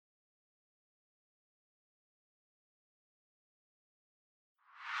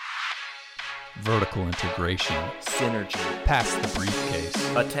Vertical integration. Synergy. Pass the briefcase.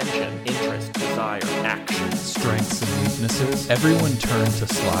 Attention. Interest. Desire. Action. Strengths and weaknesses. Everyone turn to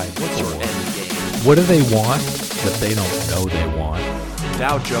slide What's your 4. end game? What do they want that they don't know they want?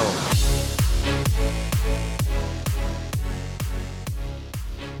 Dow Jones.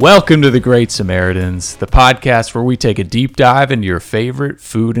 Welcome to The Great Samaritans, the podcast where we take a deep dive into your favorite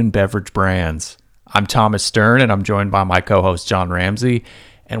food and beverage brands. I'm Thomas Stern, and I'm joined by my co-host John Ramsey,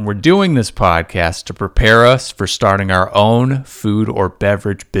 and we're doing this podcast to prepare us for starting our own food or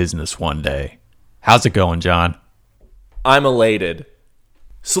beverage business one day. How's it going, John? I'm elated.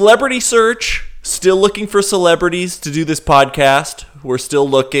 Celebrity search. Still looking for celebrities to do this podcast. We're still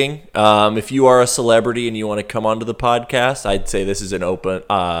looking. If you are a celebrity and you want to come onto the podcast, I'd say this is an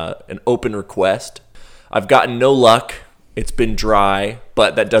open request. I've gotten no luck. It's been dry,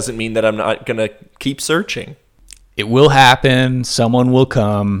 but that doesn't mean that I'm not going to keep searching. It will happen. Someone will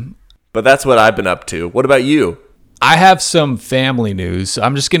come. But that's what I've been up to. What about you? I have some family news.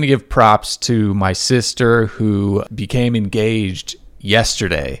 I'm just going to give props to my sister who became engaged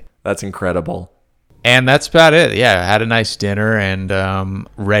yesterday. That's incredible. And that's about it. Yeah, I had a nice dinner and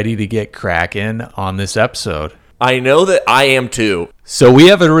ready to get cracking on this episode. I know that I am too. So we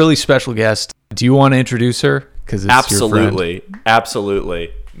have a really special guest. Do you want to introduce her? Because it's Absolutely. your friend.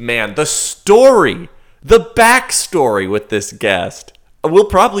 Absolutely. Man, the backstory with this guest. We'll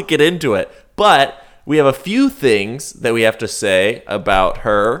probably get into it, but we have a few things that we have to say about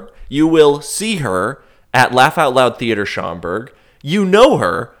her. You will see her at Laugh Out Loud Theater Schaumburg. You know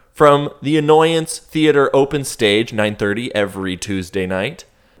her from the Annoyance Theater Open Stage, 9:30 every Tuesday night.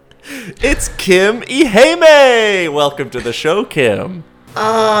 It's Kim Iheme! Welcome to the show, Kim.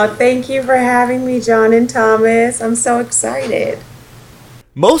 Oh, thank you for having me, John and Thomas. I'm so excited.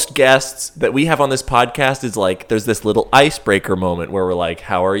 Most guests that we have on this podcast is like, there's this little icebreaker moment where we're like,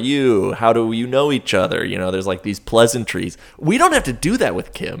 how are you? How do you know each other? You know, there's like these pleasantries. We don't have to do that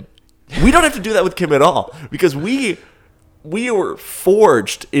with Kim. We don't have to do that with Kim at all because we were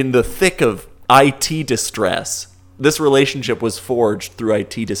forged in the thick of IT distress. This relationship was forged through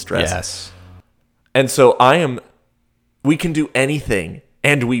IT distress. Yes. And so we can do anything,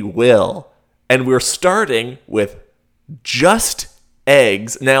 and we will. And we're starting with just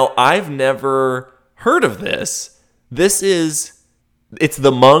eggs. Now, I've never heard of this. It's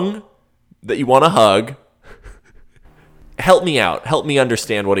the mung that you want to hug. Help me out. Help me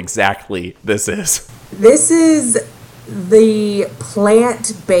understand what exactly this is. This is the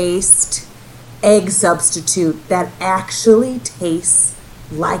plant-based egg substitute that actually tastes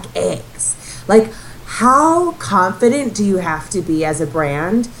like eggs. Like, how confident do you have to be as a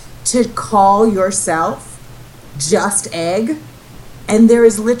brand to call yourself Just Egg? And there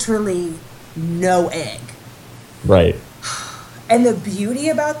is literally no egg. Right. And the beauty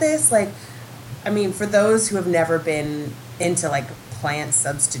about this, like, I mean, for those who have never been into like plant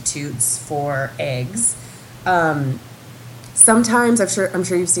substitutes for eggs, sometimes I'm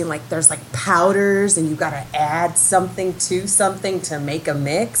sure you've seen like there's like powders and you got to add something to make a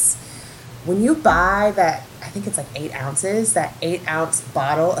mix. When you buy that, I think it's like 8 ounces, that 8-ounce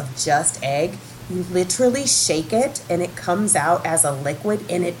bottle of Just Egg, you literally shake it and it comes out as a liquid,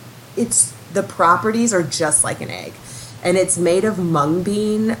 and it's the properties are just like an egg, and it's made of mung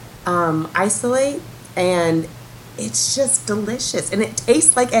bean isolate, and it's just delicious and it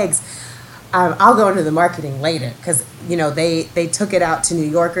tastes like eggs. I'll go into the marketing later because, you know, they took it out to New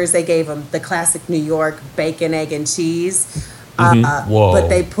Yorkers. They gave them the classic New York bacon, egg, and cheese. But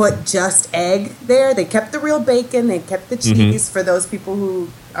they put Just Egg there. They kept the real bacon. They kept the cheese for those people who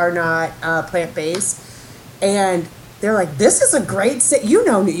are not plant-based. And they're like, this is a great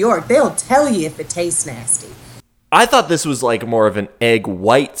New York. They'll tell you if it tastes nasty. I thought this was like more of an egg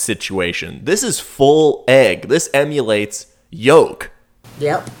white situation. This is full egg. This emulates yolk.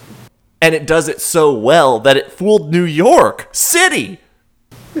 Yep. And it does it so well that it fooled New York City.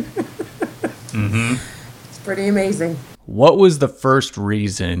 It's pretty amazing. What was the first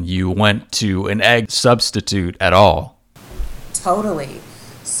reason you went to an egg substitute at all? Totally.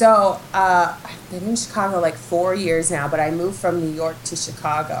 So I've been in Chicago like 4 years now, but I moved from New York to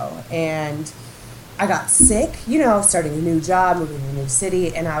Chicago, and I got sick, you know, starting a new job, moving to a new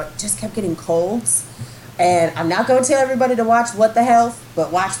city, and I just kept getting colds. And I'm not going to tell everybody to watch What the Health,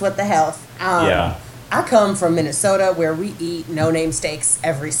 but watch What the Health. Yeah. I come from Minnesota where we eat no-name steaks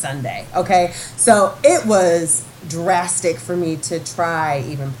every Sunday, okay? So it was drastic for me to try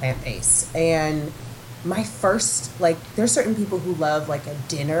even plant-based. And my first, like, there's certain people who love, like, a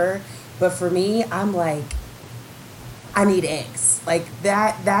dinner, but for me, I'm like, I need eggs. Like,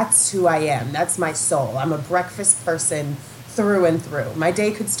 that's who I am. That's my soul. I'm a breakfast person through and through. My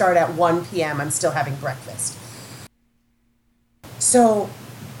day could start at 1 p.m. I'm still having breakfast. So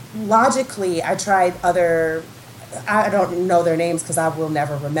logically, I tried other, I don't know their names because I will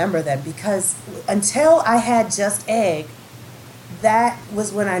never remember them, because until I had just egg, that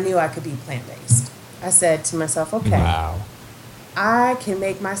was when I knew I could be plant-based. I said to myself, okay, Wow. I can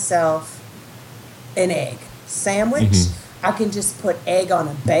make myself an egg sandwich. I can just put egg on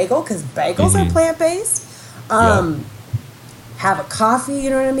a bagel because bagels are plant-based. Have a coffee, you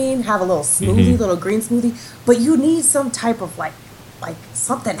know what I mean? Have a little smoothie, little green smoothie. But you need some type of like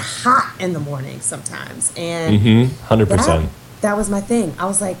something hot in the morning sometimes. And 100%. that was my thing. I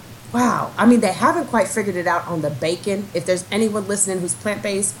was like, wow. I mean, they haven't quite figured it out on the bacon. If there's anyone listening who's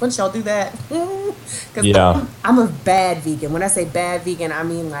plant-based, wouldn't y'all do that? Because Yeah. I'm a bad vegan. When I say bad vegan, I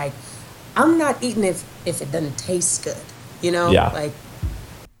mean like I'm not eating if it doesn't taste good. You know? Yeah. Like,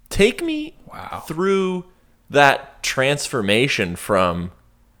 Take me through that transformation from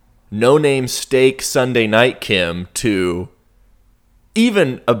no-name steak Sunday night Kim to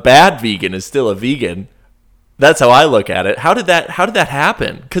even a bad vegan is still a vegan. That's how I look at it. How did that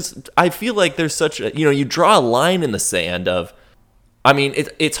happen? Because I feel like there's such a, you draw a line in the sand of, I mean,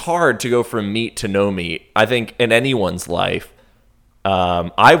 it's hard to go from meat to no meat, I think, in anyone's life.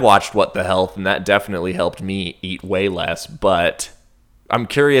 I watched What the Health, and that definitely helped me eat way less, but I'm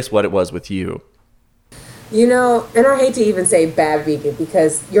curious what it was with you. and I hate to even say bad vegan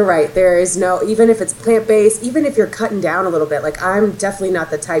because you're right. There is no, even if it's plant-based, even if you're cutting down a little bit, like I'm definitely not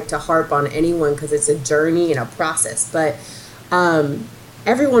the type to harp on anyone because it's a journey and a process. But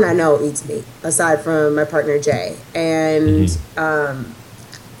everyone I know eats meat aside from my partner, Jay. And,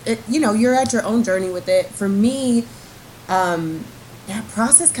 you're at your own journey with it. For me, that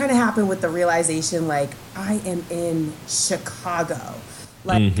process kind of happened with the realization, like, I am in Chicago.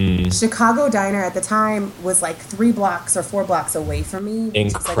 Like, Chicago Diner at the time was like 3 blocks or 4 blocks away from me. which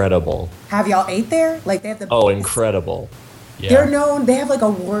is, like, Incredible. have y'all ate there? Like, they have the Oh, incredible. They're known. They have like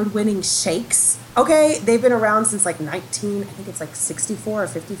award-winning shakes. Okay, they've been around since like I think it's like 64 or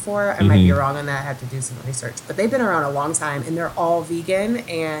 54. I might be wrong on that. I have to do some research. But they've been around a long time, and they're all vegan.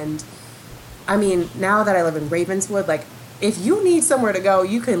 And I mean, now that I live in Ravenswood, like if you need somewhere to go,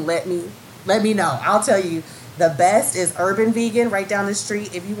 you can let me know. I'll tell you. The best is Urban Vegan right down the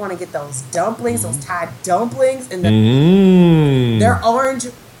street. If you want to get those dumplings, those Thai dumplings, and their orange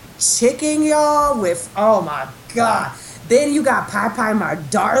chicken, y'all, with, oh my God. Then you got Pai Pai, my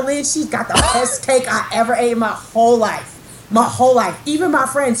darling. She's got the best steak I ever ate in my whole life. My whole life. Even my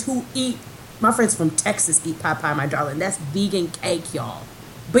friends from Texas eat Pai Pai, my darling. That's vegan cake, y'all.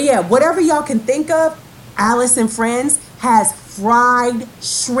 But yeah, whatever y'all can think of, Alice and Friends has fried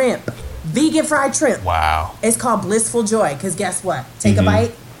shrimp. Vegan fried shrimp. Wow. It's called Blissful Joy, because guess what? Take a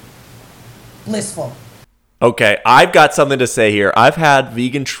bite. Blissful. Okay, I've got something to say here. I've had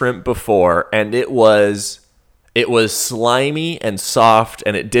vegan shrimp before, and it was slimy and soft,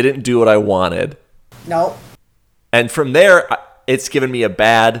 and it didn't do what I wanted. Nope. And from there, it's given me a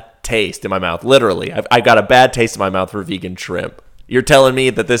bad taste in my mouth. Literally, I've got a bad taste in my mouth for vegan shrimp. You're telling me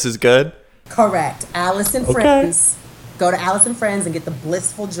that this is good? Correct. Alice and Friends. Go to Alice and Friends and get the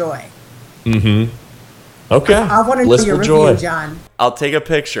Blissful Joy. Okay. I want to know your review, John. I'll take a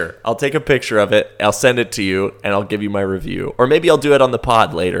picture. I'll take a picture of it. I'll send it to you, and I'll give you my review. Or maybe I'll do it on the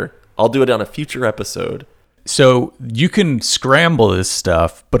pod later. I'll do it on a future episode. So you can scramble this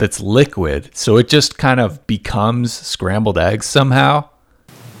stuff, but it's liquid. So it just kind of becomes scrambled eggs somehow.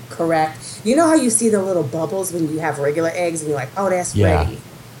 Correct. You know how you see the little bubbles when you have regular eggs and you're like, oh, that's ready.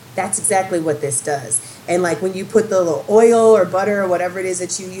 That's exactly what this does. And like when you put the little oil or butter or whatever it is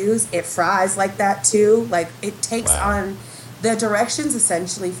that you use, it fries like that too. Like it takes on the directions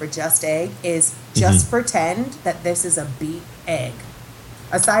essentially for Just Egg is just pretend that this is a beat egg.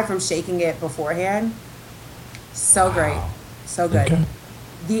 Aside from shaking it beforehand, so great. So good. Okay.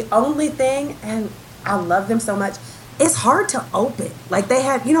 The only thing, and I love them so much, it's hard to open. Like they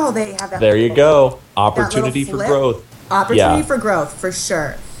have, they have that. There you go. that Opportunity little for flip. growth. Opportunity for growth, for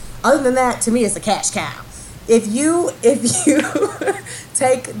sure. Other than that, to me, it's a cash cow. If you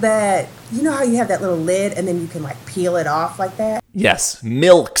take that, you know how you have that little lid and then you can like peel it off like that? Yes,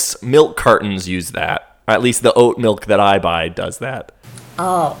 milk cartons use that. Or at least the oat milk that I buy does that.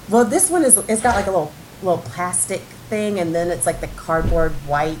 Oh, well, this one it's got like a little plastic thing, and then it's like the cardboard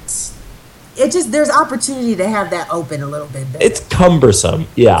white. It just, there's opportunity to have that open a little bit better. It's cumbersome.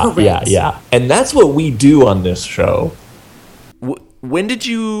 Yeah. And that's what we do on this show. When did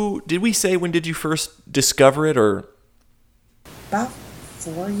we say when did you first discover it, or? About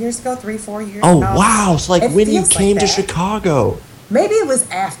 4 years ago, 3-4 years Oh, ago. wow. It's like It when you feels like came to that. Chicago. Maybe it was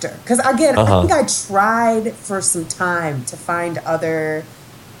after. Because again, I think I tried for some time to find other,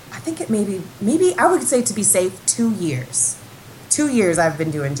 I think it maybe I would say, to be safe, 2 years. 2 years I've been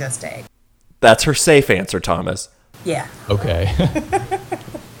doing just egg. That's her safe answer, Thomas. Yeah. Okay.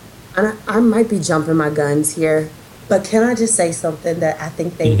 And I might be jumping my guns here, but can I just say something that I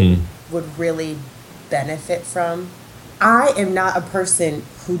think they would really benefit from? I am not a person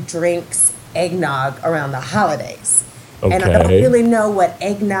who drinks eggnog around the holidays. Okay. And I don't really know what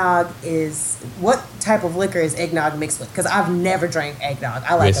eggnog is, what type of liquor is eggnog mixed with, because I've never drank eggnog.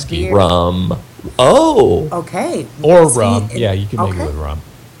 I like Whiskey. a beer. Rum. Oh. Okay. Or See, rum. Yeah, you can make it with rum.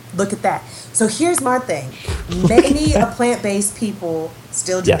 Look at that. So here's my thing. Many a plant-based people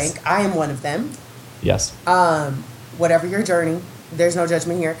still drink. Yes. I am one of them. Yes. Whatever your journey, there's no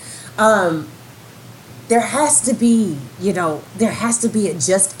judgment here. There has to be, there has to be a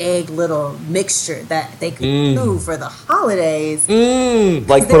just egg little mixture that they could do for the holidays.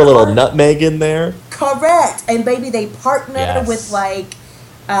 Like put a little nutmeg in there. Correct. And maybe they partner Yes. with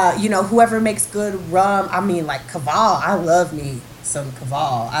whoever makes good rum. I mean, like Kaval. I love me some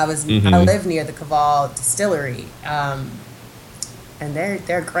Kaval. I live near the Kaval distillery. And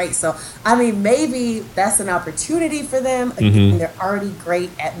they're great. So, I mean, maybe that's an opportunity for them. Again, they're already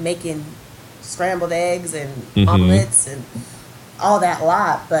great at making scrambled eggs and omelets and all that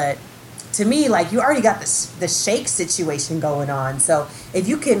lot. But to me, like, you already got the shake situation going on. So if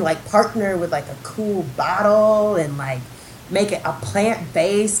you can, like, partner with, like, a cool bottle and, like, make it a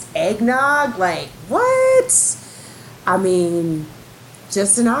plant-based eggnog, like, what? I mean,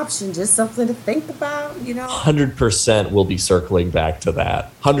 just an option, just something to think about, 100% we'll be circling back to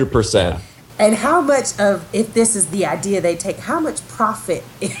that. 100%. And how much of, if this is the idea they take, how much profit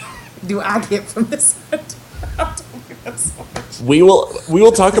do I get from this? We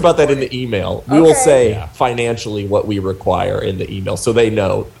will talk about that in the email. We will Okay. say financially what we require in the email, so they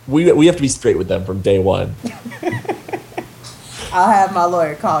know. We have to be straight with them from day one. I'll have my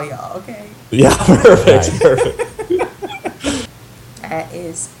lawyer call y'all, okay? Yeah, perfect. Perfect. That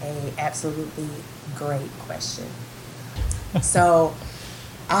is a absolutely great question. So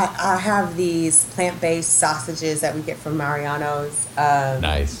I have these plant-based sausages that we get from Mariano's.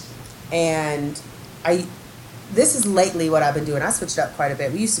 Nice. And this is lately what I've been doing. I switched up quite a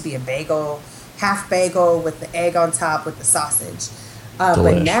bit. We used to be a bagel, half bagel with the egg on top with the sausage. But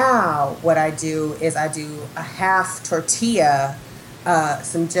Delish. now what I do is I do a half tortilla,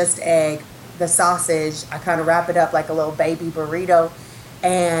 some just egg, the sausage. I kind of wrap it up like a little baby burrito,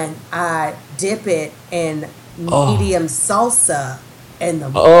 and I dip it in medium salsa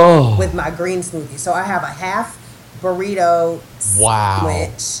with my green smoothie. So I have a half burrito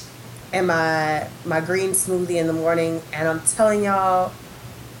sandwich and my green smoothie in the morning, and I'm telling y'all,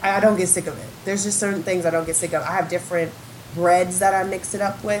 I don't get sick of it. There's just certain things I don't get sick of. I have different breads that I mix it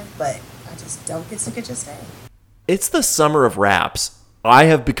up with, but I just don't get sick of just egg. It's the summer of wraps. I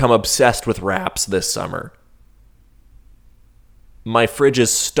have become obsessed with wraps this summer. My fridge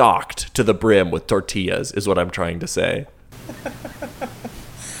is stocked to the brim with tortillas, is what I'm trying to say.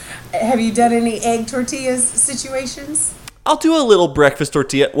 Have you done any egg tortillas situations? I'll do a little breakfast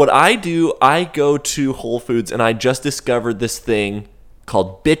tortilla. What I do, I go to Whole Foods and I just discovered this thing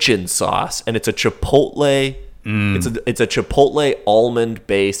called bitchin' sauce, and it's a chipotle. It's a chipotle almond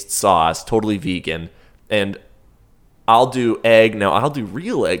based sauce, totally vegan, and I'll do egg. Now I'll do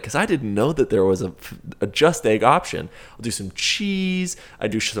real egg because I didn't know that there was a just egg option. I'll do some cheese. I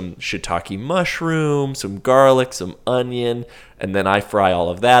do some shiitake mushroom, some garlic, some onion, and then I fry all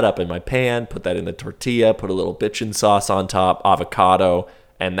of that up in my pan. Put that in the tortilla. Put a little bitchin' sauce on top, avocado,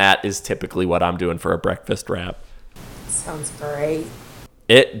 and that is typically what I'm doing for a breakfast wrap. Sounds great.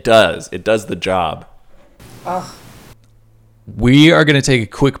 It does. It does the job. Oh, We are going to take a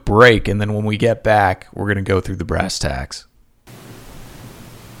quick break, and then when we get back, we're going to go through the brass tacks.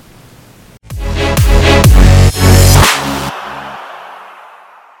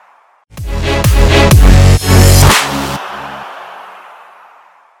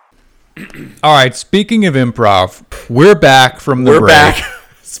 All right, speaking of improv, we're back from the We're break. back.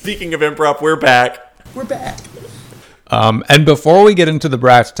 Speaking of improv, we're back. we're back. And before we get into the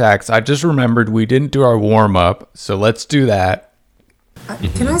brass tacks, I just remembered we didn't do our warm-up, so let's do that.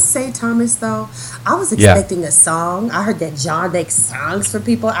 Can I say, Thomas, though? I was expecting a song. I heard that John makes songs for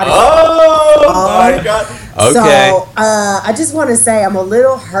people. My God. Okay. So I just want to say I'm a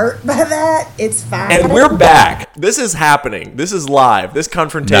little hurt by that. It's fine. And we're back. This is happening. This is live. This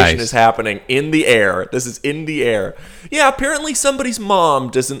confrontation Nice. is happening in the air. This is in the air. Yeah, apparently somebody's mom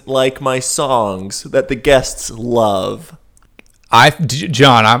doesn't like my songs that the guests love.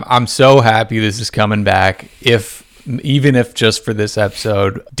 John, I'm so happy this is coming back. If even if just for this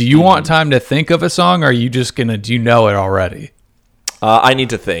episode. Do you want time to think of a song, or are you just going to, do you know it already? I need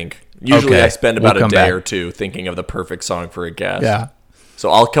to think. Usually Okay, I spend about we'll a come day back. or two thinking of the perfect song for a guest. Yeah.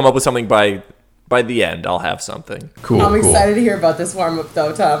 So I'll come up with something by the end. I'll have something. Cool. I'm cool. excited to hear about this warm up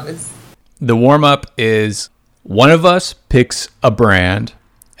though, Thomas. The warm up is one of us picks a brand,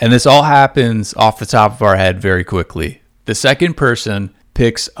 and this all happens off the top of our head very quickly. The second person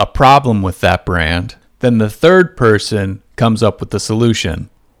picks a problem with that brand. Then the third person comes up with the solution.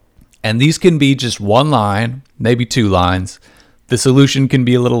 And these can be just one line, maybe 2 lines. The solution can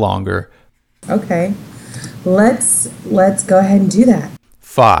be a little longer. Okay. Let's go ahead and do that.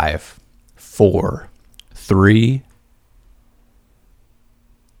 5, 4, 3.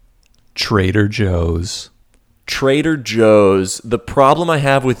 Trader Joe's. Trader Joe's. The problem I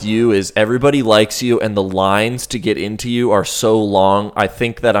have with you is everybody likes you and the lines to get into you are so long. I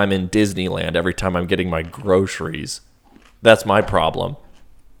think that I'm in Disneyland every time I'm getting my groceries. That's my problem.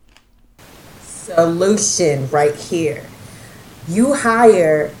 Solution right here. You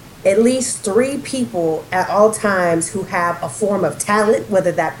hire at least 3 people at all times who have a form of talent,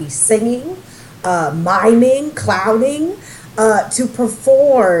 whether that be singing, miming, clowning, to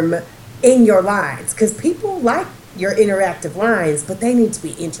perform in your lines. Because people like your interactive lines, but they need to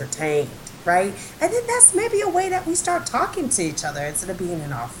be entertained, right? And then that's maybe a way that we start talking to each other instead of being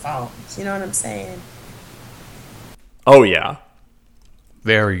in our phones. You know what I'm saying? Oh, yeah.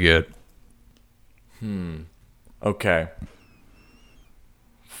 Very good. Okay.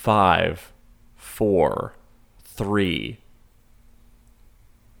 5, 4, 3.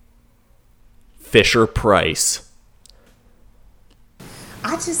 Fisher Price.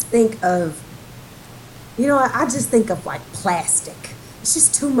 I just think of, I just think of like plastic. It's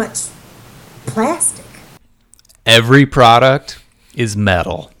just too much plastic. Every product is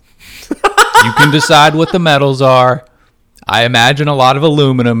metal. You can decide what the metals are. I imagine a lot of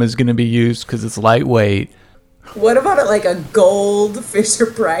aluminum is going to be used because it's lightweight. What about like a gold Fisher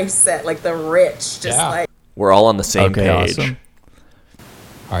Price set, like the rich, just like. We're all on the same Okay, page. awesome.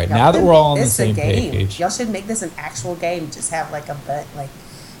 All right, now that we're all on the This a same game. page. Y'all should make this an actual game. Just have like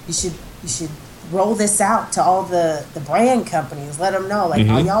you should roll this out to all the brand companies. Let them know, like,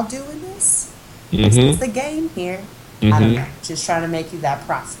 are y'all doing this? Is this a game here? I don't know. Just trying to make you that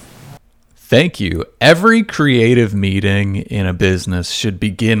process. Thank you. Every creative meeting in a business should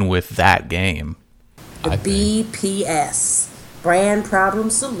begin with that game. The BPS, brand problem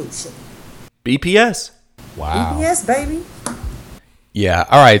solution. BPS. Wow. BPS, baby. Yeah.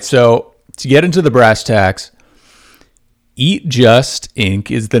 All right. So to get into the brass tacks, Eat Just Inc.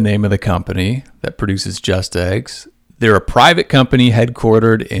 is the name of the company that produces Just Eggs. They're a private company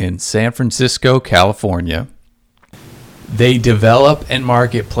headquartered in San Francisco, California. They develop and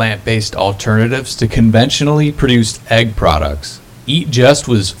market plant-based alternatives to conventionally produced egg products. Eat Just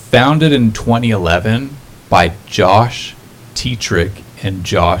was founded in 2011 by Josh Tetrick and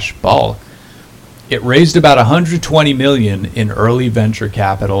Josh Balk. It raised about $120 million in early venture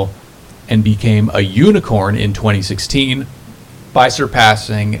capital and became a unicorn in 2016 by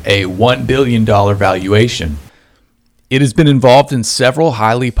surpassing a $1 billion valuation. It has been involved in several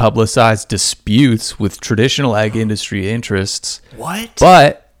highly publicized disputes with traditional egg industry interests, What?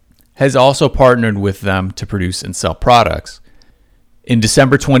 but has also partnered with them to produce and sell products. In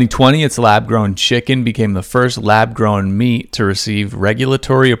December 2020, its lab-grown chicken became the first lab-grown meat to receive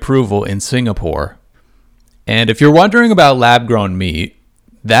regulatory approval in Singapore. And if you're wondering about lab-grown meat,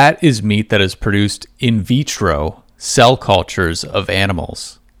 that is meat that is produced in vitro cell cultures of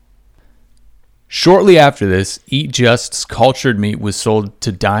animals. Shortly after this, Eat Just's cultured meat was sold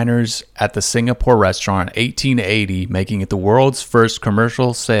to diners at the Singapore restaurant in 1880, making it the world's first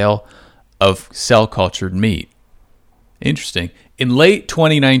commercial sale of cell cultured meat. Interesting. In late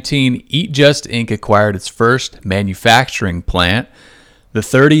 2019, Eat Just Inc. acquired its first manufacturing plant. The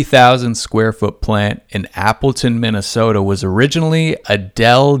 30,000 square foot plant in Appleton, Minnesota was originally a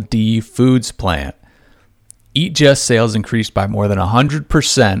Del D Foods plant. Eat Just sales increased by more than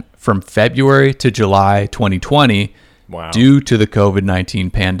 100% from February to July 2020 due to the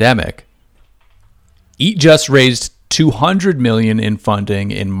COVID-19 pandemic. Eat Just raised $200 million in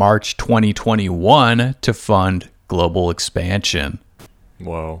funding in March 2021 to fund global expansion.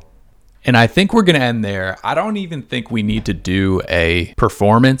 Whoa. And I think we're going to end there. I don't even think we need to do a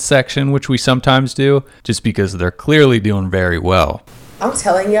performance section, which we sometimes do, just because they're clearly doing very well. I'm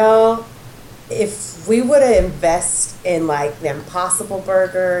telling y'all, if we would have invest in like the Impossible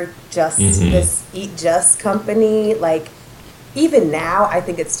Burger, this Eat Just company, like even now, I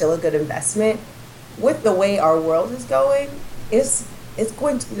think it's still a good investment. With the way our world is going, it's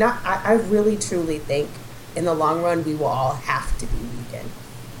going to not. I really truly think in the long run, we will all have to be vegan.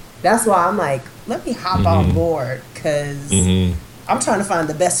 That's why I'm like, let me hop on board, because I'm trying to find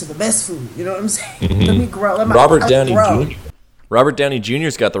the best of the best food. You know what I'm saying? Let me grow. Let my Robert heart Downey grow. Jr. Robert Downey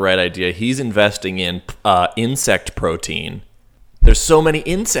Jr.'s got the right idea. He's investing in insect protein. There's so many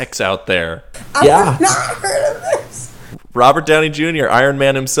insects out there. Yeah. I've not heard of this. Robert Downey Jr., Iron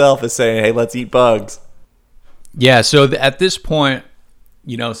Man himself, is saying, hey, let's eat bugs. Yeah, so at this point,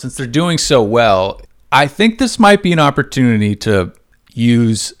 since they're doing so well, I think this might be an opportunity to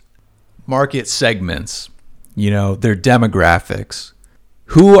use market segments, their demographics.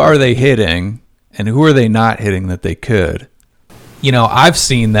 Who are they hitting and who are they not hitting that they could? I've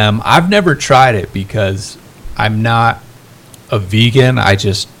seen them. I've never tried it because I'm not a vegan.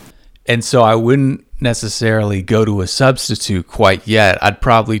 And so I wouldn't necessarily go to a substitute quite yet. I'd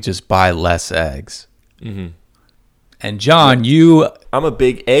probably just buy less eggs. Mm-hmm. And John, I'm a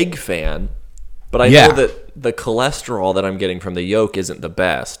big egg fan, but I know that the cholesterol that I'm getting from the yolk isn't the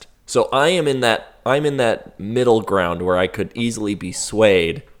best. So I'm in that middle ground where I could easily be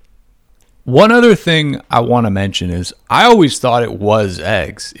swayed. One other thing I want to mention is I always thought it was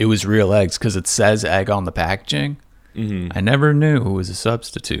eggs. It was real eggs because it says egg on the packaging. Mm-hmm. I never knew it was a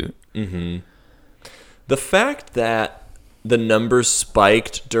substitute. Mm-hmm. The fact that the numbers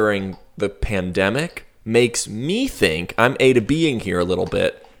spiked during the pandemic makes me think, I'm A to Bing here a little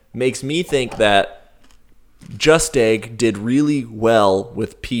bit, makes me think that Just Egg did really well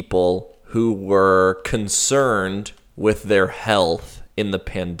with people who were concerned with their health in the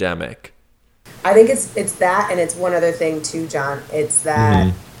pandemic. I think it's that, and it's one other thing too, John. It's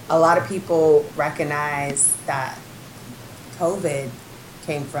that a lot of people recognize that COVID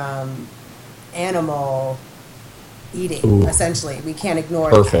came from animal eating. Essentially, we can't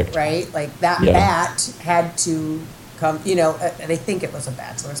ignore that, right? Like that bat had to come. They think it was a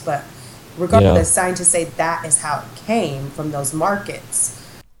bat source, but regardless, scientists say that is how it came from those markets.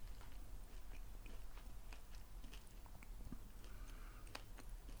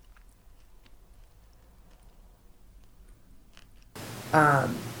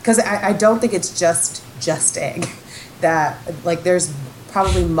 Because I don't think it's just egg. That like there's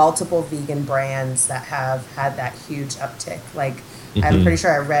probably multiple vegan brands that have had that huge uptick. Like I'm pretty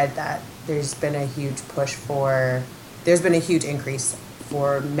sure I read that there's been a huge increase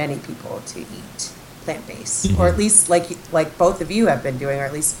for many people to eat plant-based, or at least like both of you have been doing, or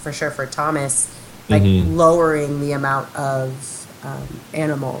at least for sure for Thomas, like lowering the amount of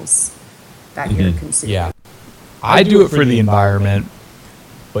animals that you're consuming. Yeah, I do it for the environment.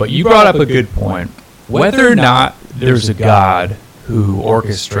 But you brought up a good point. Whether or not there's a God who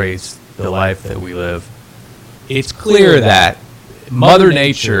orchestrates the life that we live, it's clear that Mother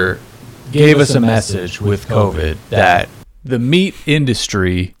Nature gave us a message with COVID that the meat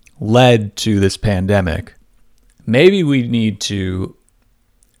industry led to this pandemic. Maybe we need to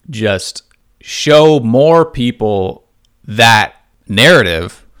just show more people that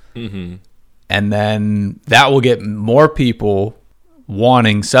narrative, and then that will get more people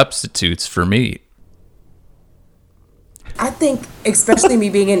wanting substitutes for meat. I think, especially me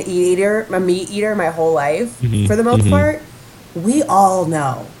being a meat eater my whole life, for the most part, we all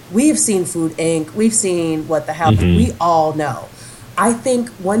know. We've seen Food Inc. We've seen What the Hell. We all know. I think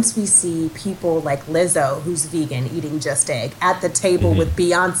once we see people like Lizzo, who's vegan, eating Just Egg, at the table with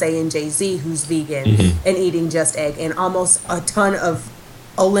Beyonce and Jay-Z, who's vegan and eating Just Egg, and almost a ton of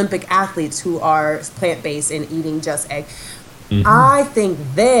Olympic athletes who are plant-based and eating Just Egg, I think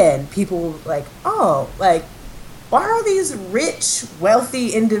then people will be like, oh, like, why are these rich, wealthy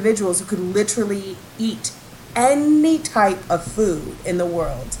individuals who could literally eat any type of food in the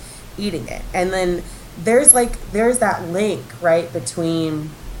world eating it? And then there's that link, right, between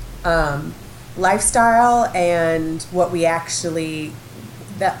lifestyle and what we actually,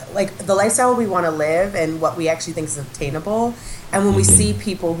 the lifestyle we want to live and what we actually think is obtainable. And when we see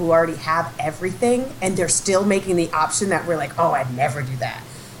people who already have everything and they're still making the option that we're like, oh, I'd never do that.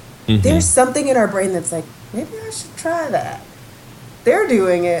 There's something in our brain that's like, maybe I should try that. They're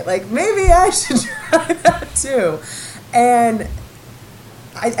doing it. Like, maybe I should try that too. And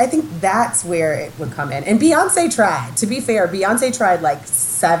I think that's where it would come in. And Beyonce tried. To be fair, Beyonce tried like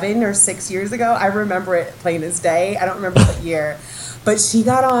 7 or 6 years ago. I remember it plain as day. I don't remember what year. But she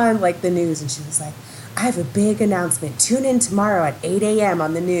got on like the news and she was like, I have a big announcement. Tune in tomorrow at 8 a.m.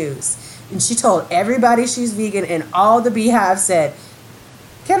 on the news. And she told everybody she's vegan, and all the Beehive said,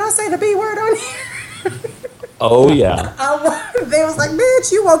 can I say the B word on here? Oh, yeah. They was like,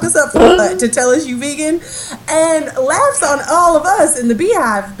 bitch, you woke us up for what? To tell us you vegan? And laughs on all of us in the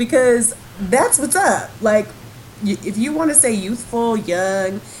Beehive because that's what's up. Like, if you want to say youthful,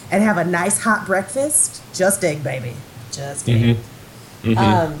 young, and have a nice hot breakfast, just egg, baby. Just egg.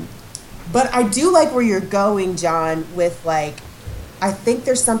 But I do like where you're going, John, with like, I think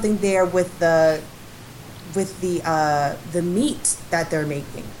there's something there with the meat that they're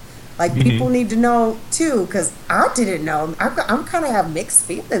making. Like, people need to know too, because I didn't know. I'm kind of have mixed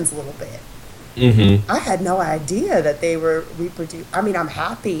feelings a little bit. I had no idea that they were reproducing. I mean, I'm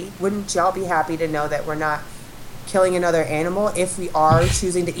happy. Wouldn't y'all be happy to know that we're not killing another animal if we are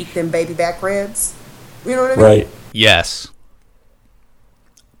choosing to eat them baby back ribs? You know what I mean? Right. Yes.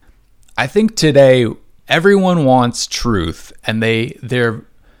 I think today everyone wants truth, and they're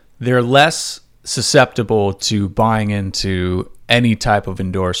less susceptible to buying into any type of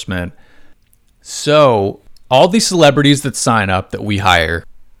endorsement. So all these celebrities that sign up that we hire,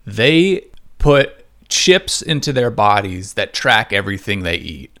 they put chips into their bodies that track everything they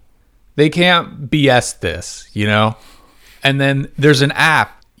eat. They can't BS this, you know? And then there's an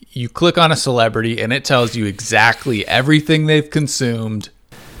app. You click on a celebrity and it tells you exactly everything they've consumed.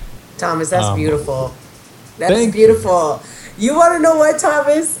 Thomas, that's beautiful. That's beautiful. You want to know what,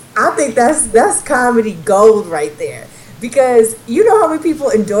 Thomas? I think that's comedy gold right there. Because you know how many people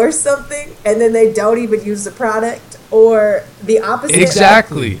endorse something and then they don't even use the product? Or the opposite.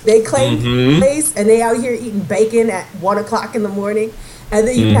 Exactly. They claim place and they out here eating bacon at 1 o'clock in the morning. And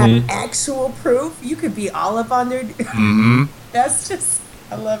then you have actual proof. You could be all up on their... That's just...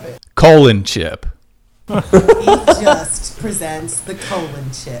 I love it. Colon chip. He just presents the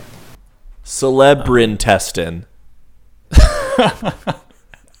colon chip. Celebrin-testin.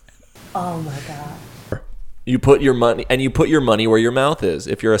 Oh my God. You put your money where your mouth is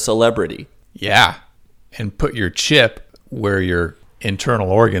if you're a celebrity. Yeah. And put your chip where your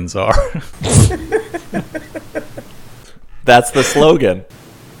internal organs are. That's the slogan.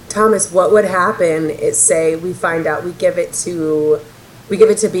 Thomas, what would happen is, say we find out we give it to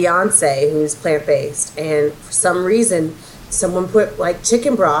Beyonce, who's plant-based, and for some reason someone put like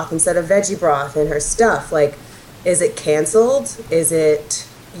chicken broth instead of veggie broth in her stuff. Like, is it canceled? Is it,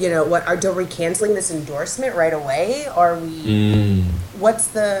 what, are we canceling this endorsement right away? Are we what's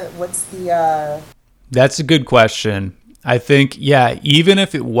the That's a good question. I think, even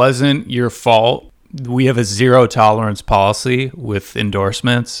if it wasn't your fault, we have a zero tolerance policy with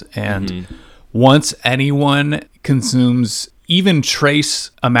endorsements. And once anyone consumes even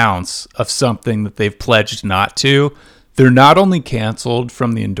trace amounts of something that they've pledged not to, they're not only canceled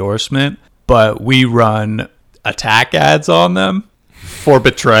from the endorsement, but we run attack ads on them for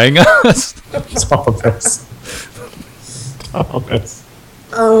betraying us. Thomas.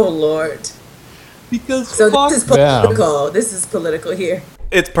 Oh, Lord. Because So this is political. them. This is political here.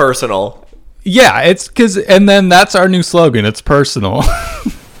 It's personal. Yeah, it's and then that's our new slogan. It's personal.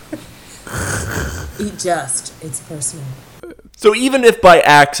 Eat just. It's personal. So even if by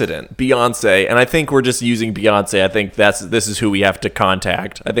accident Beyonce, and I think we're just using Beyonce, I think this is who we have to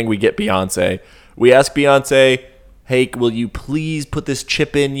contact. I think we get Beyonce. We ask Beyonce, hey, will you please put this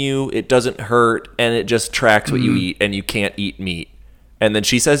chip in you? It doesn't hurt, and it just tracks what you eat, and you can't eat meat. And then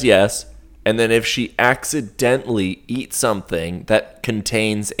she says yes. And then if she accidentally eats something that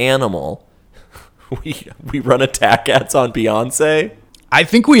contains animal, we run attack ads on Beyonce. I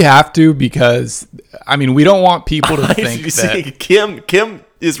think we have to, because we don't want people to think that Kim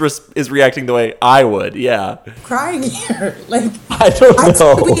is reacting the way I would. Yeah, Crying here. Like, I don't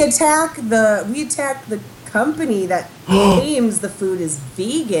know. we attack the company that claims the food is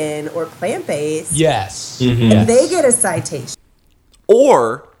vegan or plant-based. Yes. And they get a citation.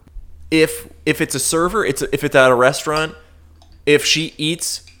 or if it's a server, if it's at a restaurant, if she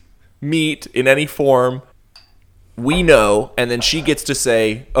eats meat in any form, we know, and then she gets to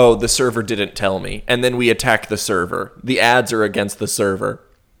say, oh, the server didn't tell me, and then we attack the server. The ads are against the server.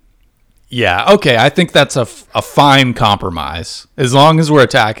 Yeah, okay, I think that's a fine compromise, as long as we're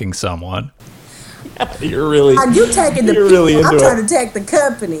attacking someone. You're really You taking the You're people. really into I'm it. trying to attack the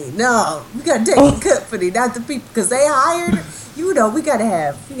company. No, we got to take the company, not the people, because they hired. We got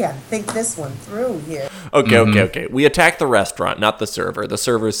to think this one through here. Okay. We attack the restaurant, not the server. The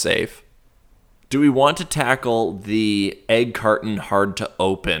server's safe. Do we want to tackle the egg carton hard to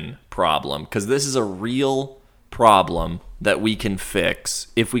open problem? Because this is a real problem that we can fix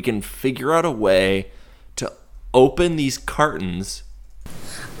if we can figure out a way to open these cartons.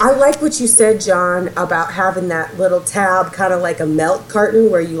 I like what you said, John, about having that little tab, kind of like a milk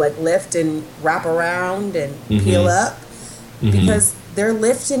carton where you like lift and wrap around and peel up. Because their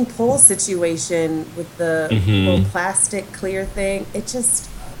lift and pull situation with the little plastic clear thing,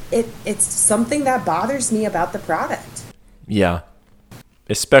 it's something that bothers me about the product. Yeah.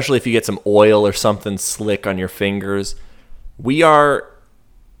 especially if you get some oil or something slick on your fingers. We are,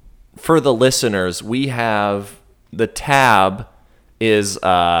 for the listeners, we have the tab is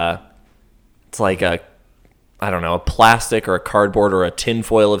it's like a, I don't know, a plastic or a cardboard or a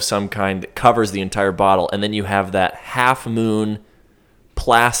tinfoil of some kind that covers the entire bottle, and then you have that half moon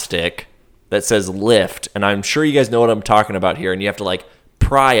plastic that says lift, and I'm sure you guys know what I'm talking about here, and you have to like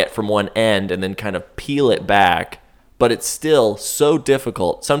pry it from one end and then kind of peel it back, but it's still so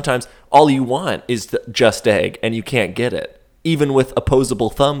difficult. Sometimes all you want is the Just Egg, and you can't get it. Even with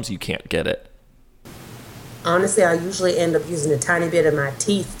opposable thumbs, you can't get it. Honestly, I usually end up using a tiny bit of my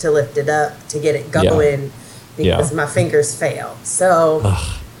teeth to lift it up to get it going because my fingers fail. So,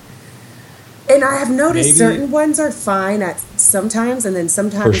 and I have noticed certain ones are fine at sometimes, and then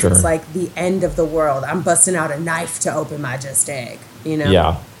sometimes it's like the end of the world. I'm busting out a knife to open my Just Egg, you know?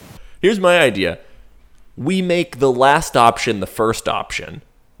 Yeah. Here's my idea. We make the last option the first option,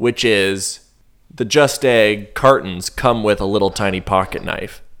 which is the Just Egg cartons come with a little tiny pocket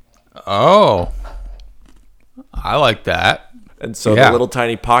knife. Oh, I like that. And so the little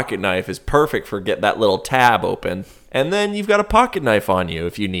tiny pocket knife is perfect for get that little tab open. And then you've got a pocket knife on you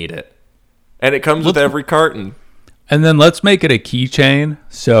if you need it. And it comes with every carton. And then let's make it a keychain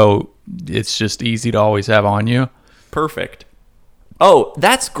so it's just easy to always have on you. Perfect. Oh,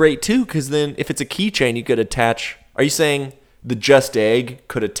 that's great too, because then if it's a keychain, you could attach... Are you saying the Just Egg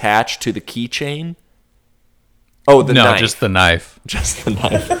could attach to the keychain? Oh, the knife. No, just the knife. Just the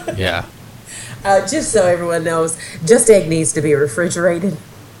knife. Yeah. Just so everyone knows, Just Egg needs to be refrigerated.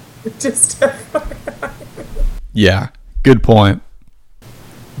 Just Yeah, good point.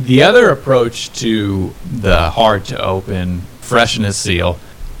 The other approach to the hard to open freshness seal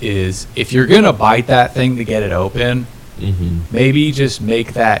is if you're going to bite that thing to get it open, maybe just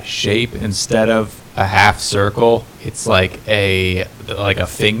make that shape instead of a half circle. It's like a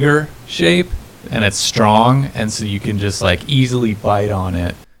finger shape, and it's strong, and so you can just like easily bite on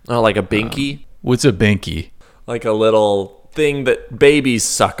it. Oh, like a binky? What's a binky? Like a little thing that babies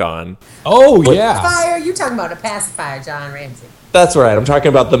suck on. Oh, yeah. Pacifier? You talking about a pacifier, John Ramsey? That's right. I'm talking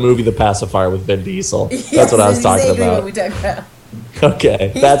about the movie The Pacifier with Vin Diesel. That's Yes, what I was talking exactly about. what we talking about.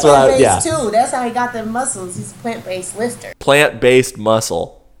 Okay. He's That's what I, plant-based yeah. too. That's how he got the muscles. He's a plant-based lifter. Plant-based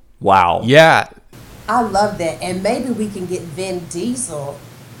muscle. Wow. Yeah. I love that. And maybe we can get Vin Diesel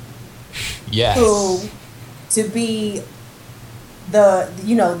Yes. to be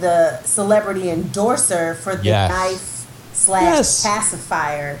the celebrity endorser for the Yes. knife / Yes.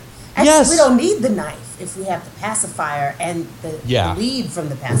 pacifier. Actually, Yes. we don't need the knife if we have the pacifier and the Yeah. lead from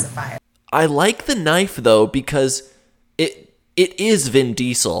the pacifier. I like the knife though because it is Vin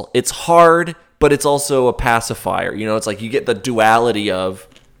Diesel. It's hard, but it's also a pacifier. You know, it's like you get the duality of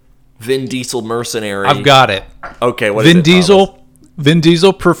Vin Diesel mercenary. I've got it. Okay, what is Vin it, Diesel. Thomas? Vin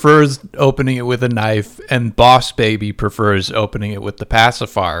Diesel prefers opening it with a knife, and Boss Baby prefers opening it with the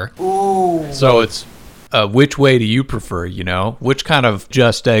pacifier. Ooh. So it's which way do you prefer? You know, which kind of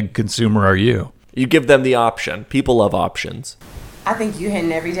Just Egg consumer are you? You give them the option. People love options. I think you're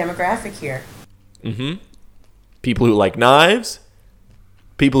hitting every demographic here. People who like knives,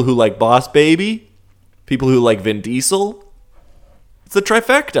 people who like Boss Baby, people who like Vin Diesel. It's a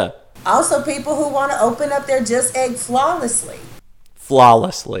trifecta. Also, people who want to open up their Just Egg flawlessly.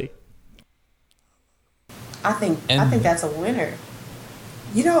 Flawlessly. I think And- that's a winner.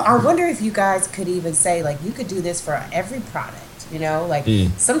 You know, I wonder if you guys could even say, like, you could do this for every product, you know? Like,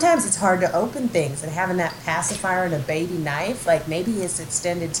 sometimes it's hard to open things, and having that pacifier and a baby knife, like, maybe it's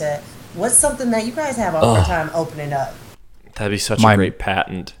extended to what's something that you guys have a hard time opening up? That'd be such My- a great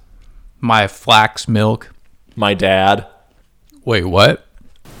patent. My flax milk. My dad. Wait, what?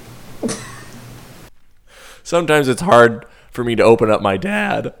 Sometimes it's hard for me to open up my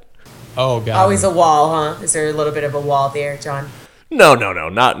dad. Oh, God. Always a wall, huh? Is there a little bit of a wall there, John? No,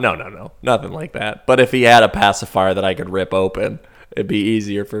 nothing like that. But if he had a pacifier that I could rip open, it'd be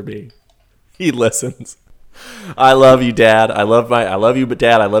easier for me. He listens. I love you, Dad. I love you, but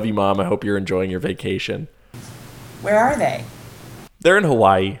Dad, I love you, Mom. I hope you're enjoying your vacation. Where are they? They're in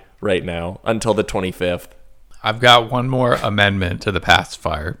Hawaii right now until the 25th. I've got one more amendment to the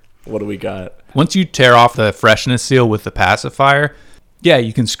pacifier. What do we got? Once you tear off the freshness seal with the pacifier, yeah,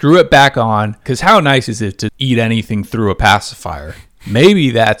 you can screw it back on, because how nice is it to eat anything through a pacifier? Maybe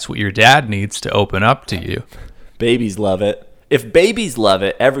that's what your dad needs to open up to you. Babies love it. If babies love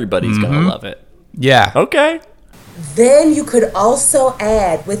it, everybody's going to love it. Yeah. Okay. Then you could also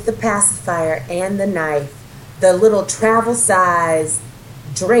add, with the pacifier and the knife, the little travel size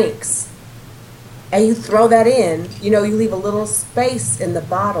drinks. And you throw that in, you know, you leave a little space in the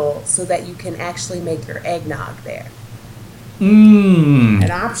bottle so that you can actually make your eggnog there.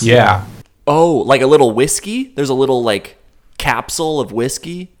 An option. Yeah. Oh, like a little whiskey? There's a little, like, capsule of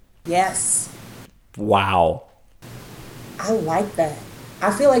whiskey? Yes. Wow. I like that.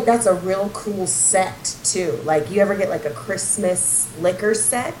 I feel like that's a real cool set, too. Like, you ever get, like, a Christmas liquor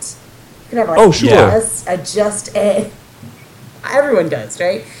set? You can have, like, Oh, sure. just a... Everyone does,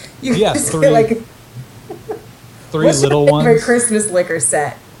 right? You Yeah, just three. get, like, Three what's little your favorite ones. Christmas liquor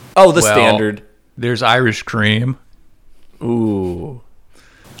set? Oh, the Well, standard. There's Irish cream. Ooh.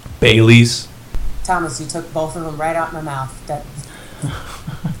 Bailey's. Thomas, you took both of them right out my mouth. That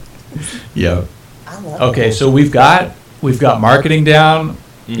Yep. I love Okay, it. so we've got marketing down,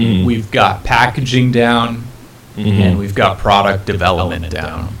 we've got packaging down, and we've got product development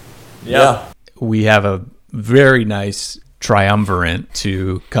down. Yeah. We have a very nice triumvirate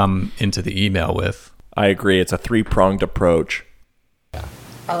to come into the email with. I agree. It's a three-pronged approach.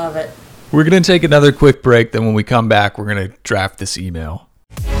 I love it. We're going to take another quick break. Then when we come back, we're going to draft this email.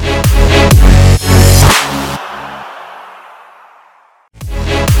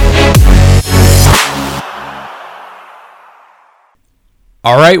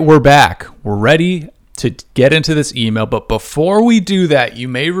 All right, we're back. We're ready to get into this email. But before we do that, you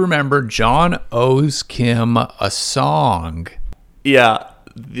may remember John owes Kim a song. Yeah,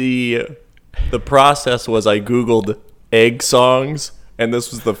 the process was I Googled egg songs, and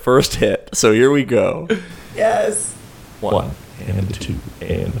this was the first hit. So here we go. Yes. 1 and 2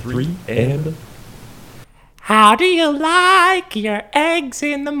 and 3 and... How do you like your eggs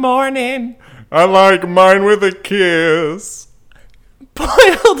in the morning? I like mine with a kiss.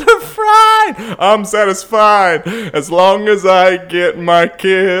 Boiled or fried? I'm satisfied as long as I get my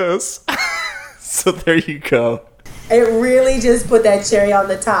kiss. So there you go. It really just put that cherry on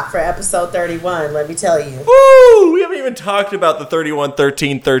the top for episode 31, let me tell you. Woo! We haven't even talked about the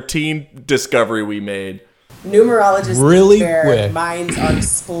 31-13-13 discovery we made. Numerologists Really their quick. minds are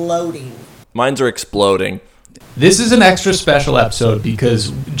exploding. Minds are exploding. This is an extra special episode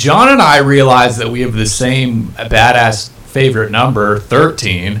because John and I realized that we have the same badass favorite number,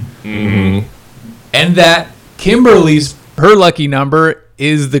 13. And that Kimberly's, her lucky number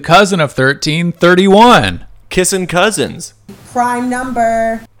is the cousin of 13, 31. Kissing cousins. Prime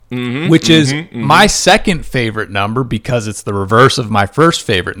number. Which is my second favorite number because it's the reverse of my first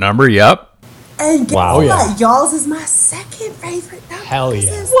favorite number. Yep. And guess Wow. what? Yeah. Y'all's is my second favorite number. Hell yeah.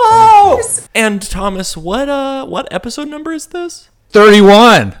 This is Whoa! first. And Thomas, what episode number is this?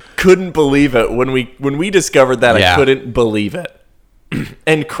 31. Couldn't believe it when we discovered that. Yeah. I couldn't believe it.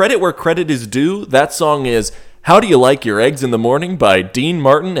 And credit where credit is due. That song is "How Do You Like Your Eggs in the Morning" by Dean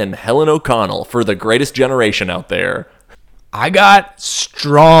Martin and Helen O'Connell for the greatest generation out there. I got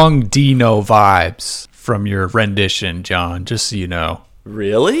strong Dino vibes from your rendition, John, just so you know.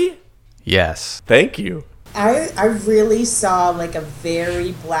 Really? Yes. Thank you. I really saw like a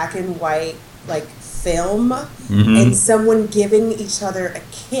very black and white like film and someone giving each other a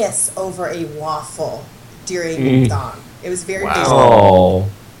kiss over a waffle during the song. It was very Disney. Oh.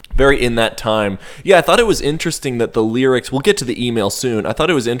 Very in that time. Yeah, I thought it was interesting that the lyrics, we'll get to the email soon. I thought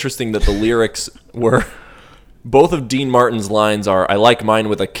it was interesting that the lyrics were, both of Dean Martin's lines are, "I like mine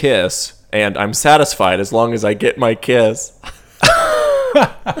with a kiss," and "I'm satisfied as long as I get my kiss."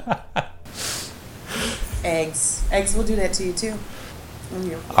 Eggs will do that to you too.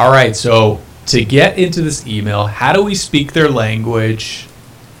 All right, so to get into this email, how do we speak their language?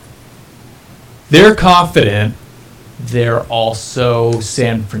 They're confident. They're also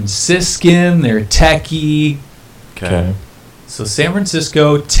San Franciscan. They're techie. Okay. So San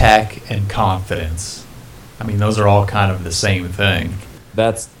Francisco, tech, and confidence. I mean, those are all kind of the same thing.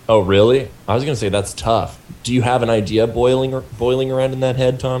 Oh, really? I was going to say that's tough. Do you have an idea boiling around in that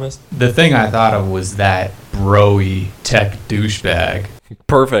head, Thomas? The thing I thought of was that bro-y tech douchebag,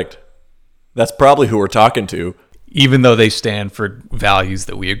 Perfect. That's probably who we're talking to. even though they stand for values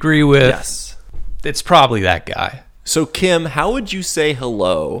that we agree with. Yes. It's probably that guy. So, Kim, how would you say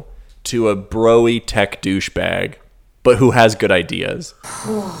hello to a bro-y tech douchebag, but who has good ideas?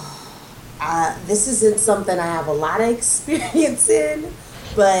 This isn't something I have a lot of experience in,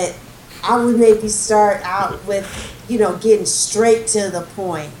 but I would maybe start out with, getting straight to the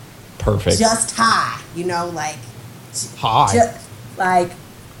point. Perfect. Just hi, like Hi. just like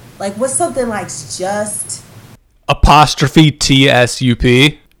what's something like just Apostrophe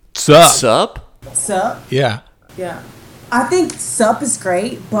TSUP. Sup? Sup? sup? Yeah. Yeah. I think sup is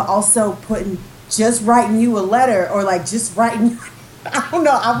great, but also just writing you a letter or like just writing I don't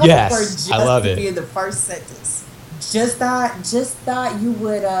know. I want Yes, the word just I love to it. be in the first sentence. Just thought you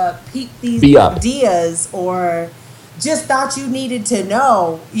would pique these Be up. ideas, or just thought you needed to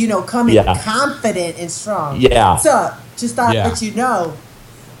know, coming Yeah. confident and strong. Yeah. Sup? Just thought Yeah. let you know.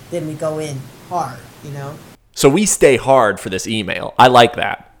 Then we go in hard, you know? So we stay hard for this email. I like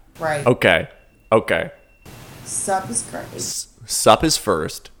that. Right. Okay. Sup is great. Sup is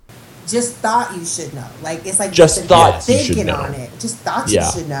first. Just thought you should know. Like, it's like Just the thought you thinking should know. on it. Just thought Yeah.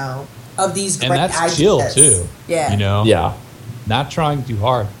 you should know of these great And that's ideas. chill too. Yeah. You know? Yeah. Not trying too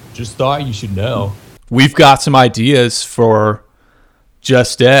hard. Just thought you should know. We've got some ideas for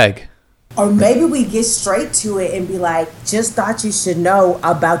Just Egg. Or maybe we get straight to it and be like, just thought you should know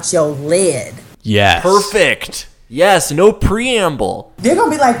about your lid. Yes. Perfect. Yes, no preamble. They're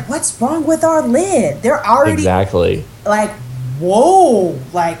going to be like, what's wrong with our lid? They're already Exactly. like, whoa.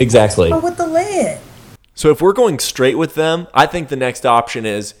 Like, Exactly. what's wrong with the lid? So if we're going straight with them, I think the next option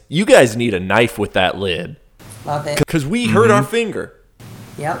is you guys need a knife with that lid. Love it. Because we hurt our finger.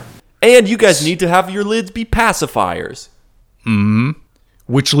 Yep. And you guys need to have your lids be pacifiers.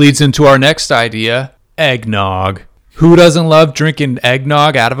 Which leads into our next idea, eggnog. Who doesn't love drinking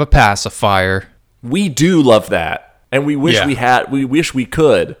eggnog out of a pacifier? We do love that. And we wish Yeah. we wish we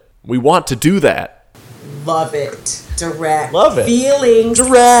could. We want to do that. Love it. Direct. Love it. Feelings.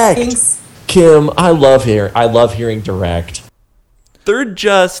 Direct. Things. Kim, I love hearing direct. Third,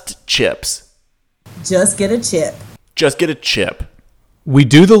 just chips. Just get a chip. Just get a chip. We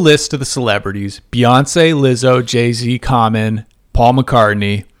do the list of the celebrities: Beyonce, Lizzo, Jay-Z, Common, Paul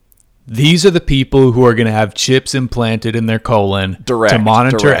McCartney. These are the people who are going to have chips implanted in their colon Direct, to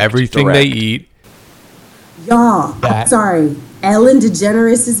monitor direct, everything they direct. eat. Y'all, I'm That- sorry. Ellen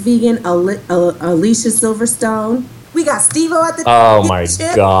DeGeneres is vegan. Alicia Silverstone. We got Steve-O at the Oh my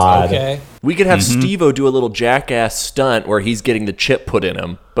chip. God. Okay. We could have Steve-O do a little jackass stunt where he's getting the chip put in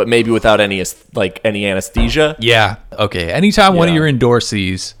him, but maybe without any anesthesia. Yeah. Okay. Anytime one of Yeah. your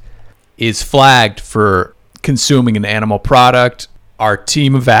endorsees is flagged for consuming an animal product, our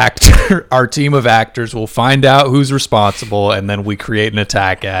team of actors will find out who's responsible, and then we create an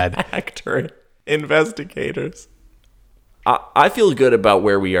attack ad. Actor investigators. I feel good about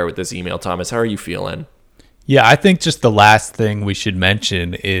where we are with this email, Thomas. How are you feeling? Yeah, I think just the last thing we should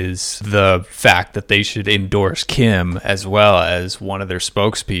mention is the fact that they should endorse Kim as well as one of their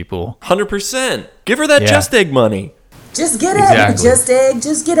spokespeople. 100%. Give her that Yeah. Just Egg money. Just get at me. Exactly. Just egg.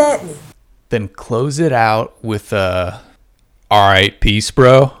 Just get at me. Then close it out with all right, peace,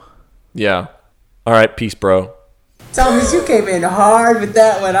 bro. Yeah. All right, peace, bro. Thomas, you came in hard with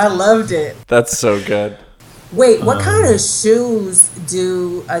that one. I loved it. That's so good. Wait, what kind of shoes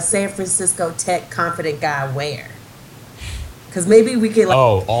do a San Francisco tech confident guy wear? Because maybe we could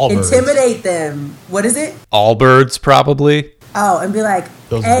Allbirds. intimidate them. What is it? Allbirds, probably. Oh, and be like,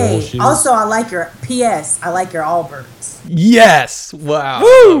 Those hey, bull shoes. also I like your P.S. I like your Allbirds. Yes. Wow.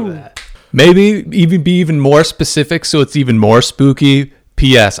 I love that. Maybe even be even more specific so it's even more spooky.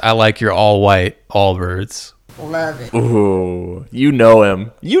 P.S. I like your all white Allbirds. Love it. Ooh, you know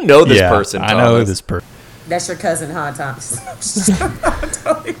him. You know this person, I know Thomas. this person. That's your cousin, huh, Thomas? I'm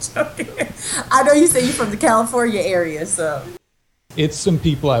totally joking. I know you say you're from the California area, so. It's some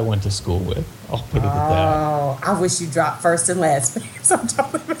people I went to school with. I'll put it at that. Oh, I wish you dropped first and last names. I'm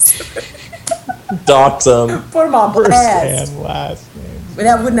totally messing with Dox them. you. Put them on First blast. and last name. But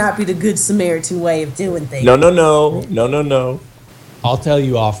that would not be the good Samaritan way of doing things. No. I'll tell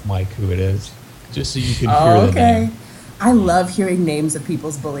you off mic who it is, just so you can Oh, hear the okay. name. I love hearing names of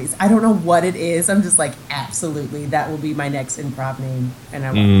people's bullies. I don't know what it is. I'm just like, absolutely, that will be my next improv name. And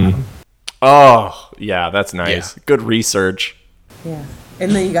I want Oh, yeah, that's nice. Yeah. Good research. Yeah.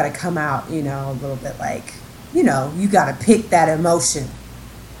 And then you got to come out, a little bit like, you got to pick that emotion,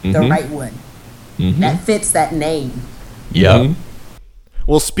 the right one that fits that name. Yep.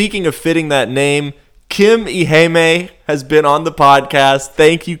 Well, speaking of fitting that name, Kim Iheme has been on the podcast.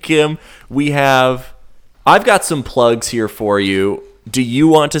 Thank you, Kim. I've got some plugs here for you. Do you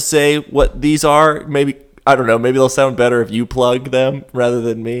want to say what these are? Maybe, I don't know, maybe they'll sound better if you plug them rather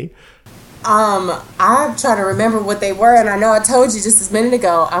than me. I'm trying to remember what they were, and I know I told you just a minute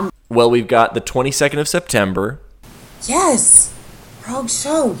ago. Well, we've got the 22nd of September. Yes, Rogue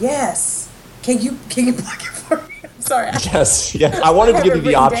Show. Yes. Can you plug it for me? I'm sorry. Yes. I wanted to give you the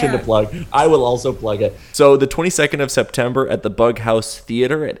Written option to down. plug. I will also plug it. So the 22nd of September at the Bug House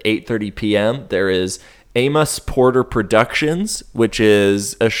Theater at 8:30 p.m. there is Amos Porter Productions, which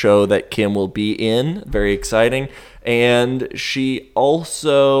is a show that Kim will be in. Very exciting. And she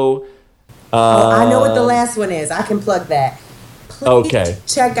also I know what the last one is. I can plug that. Please Okay.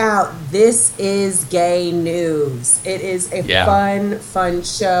 check out This Is Gay News. It is a Yeah. fun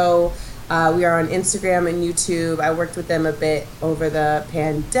show. We are on Instagram and YouTube. I worked with them a bit over the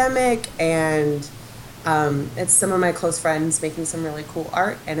pandemic, and it's some of my close friends making some really cool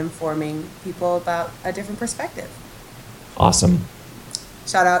art and informing people about a different perspective. Awesome.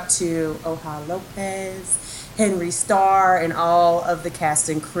 Shout out to Oha Lopez, Henry Starr, and all of the cast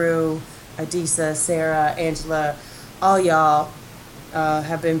and crew. Adisa, Sarah, Angela, all y'all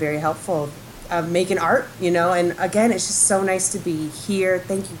have been very helpful making art, and again, it's just so nice to be here.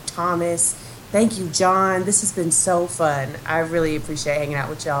 Thank you, Thomas. Thank you, John. This has been so fun. I really appreciate hanging out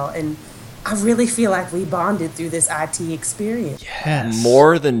with y'all, and I really feel like we bonded through this IT experience. Yes.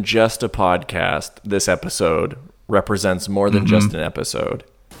 More than just a podcast, this episode represents more than just an episode.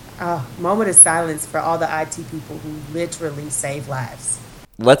 Moment of silence for all the IT people who literally save lives.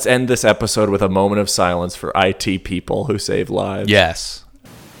 Let's end this episode with a moment of silence for IT people who save lives. Yes.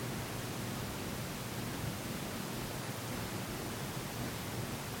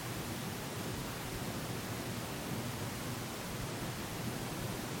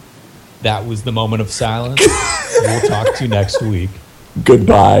 That was the moment of silence. We'll talk to you next week.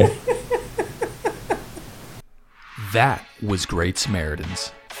 Goodbye. That was Great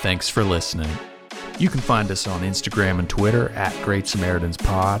Samaritans. Thanks for listening. You can find us on Instagram and Twitter at Great Samaritans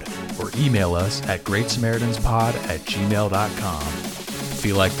Pod, or email us at greatsamaritans@gmail.com.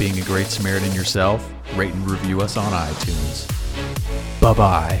 Feel like being a Great Samaritan yourself? Rate and review us on iTunes.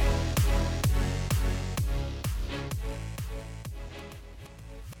 Bye-bye.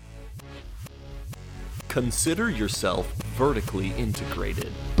 Consider yourself vertically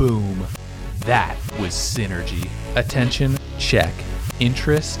integrated. Boom. That was synergy. Attention, check.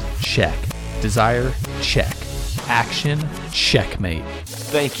 Interest, check. Desire, check. Action, checkmate.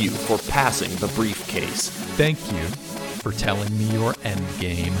 Thank you for passing the briefcase. Thank you for telling me your end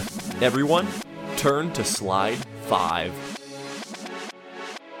game. Everyone, turn to slide 5.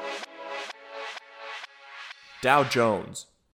 Dow Jones,